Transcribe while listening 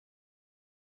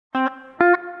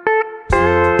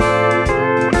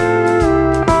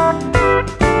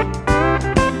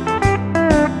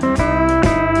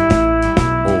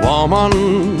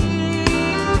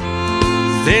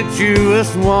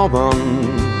sensuous woman.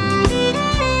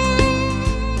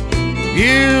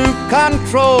 You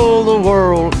control the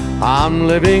world I'm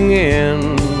living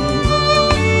in.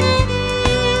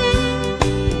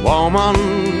 Woman,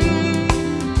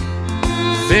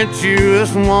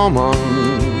 sensuous woman,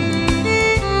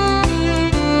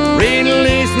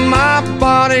 release my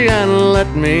body and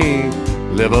let me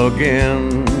live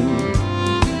again.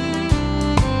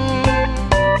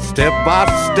 Step by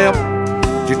step,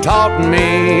 you taught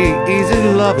me easy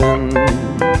loving.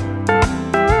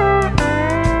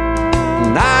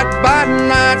 Night by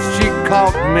night, she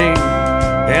caught me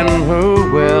in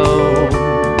her will.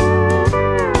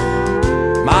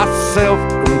 My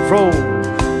self-control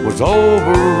was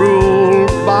overruled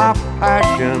by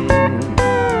passion,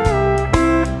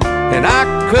 and I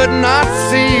could not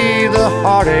see the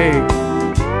heartache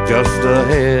just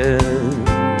ahead.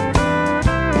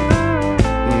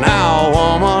 Now,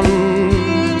 woman,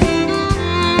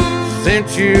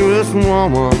 sensuous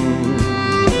woman,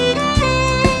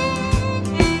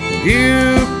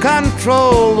 you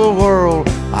control the world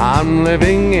I'm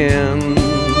living in.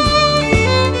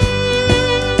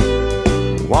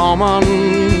 Woman,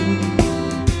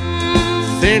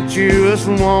 sensuous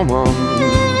woman,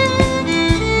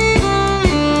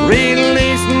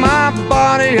 release my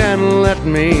body and let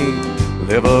me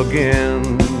live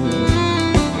again.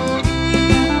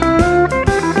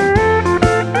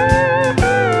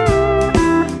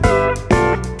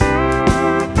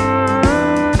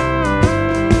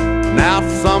 Now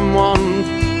if someone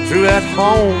true at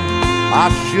home, I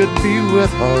should be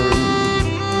with her,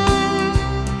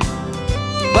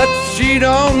 but she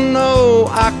don't know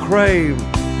I crave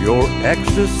your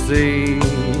ecstasy.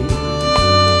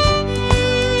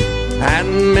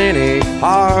 And many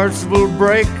hearts will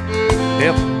break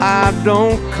if I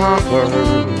don't conquer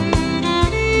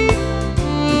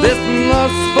this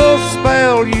lustful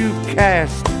spell you've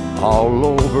cast all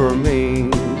over me.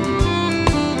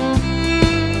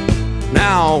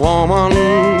 Now, woman,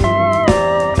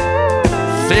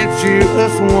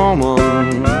 sensuous woman,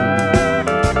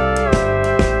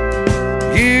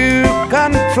 you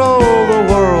control the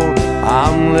world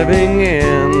I'm living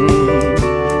in.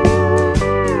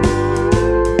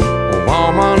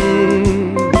 Woman,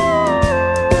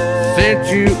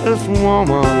 sensuous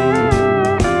woman,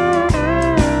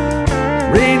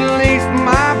 release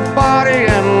my body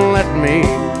and let me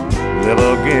live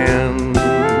again.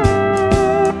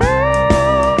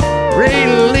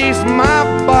 Release my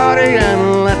body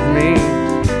and let me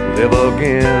live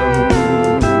again.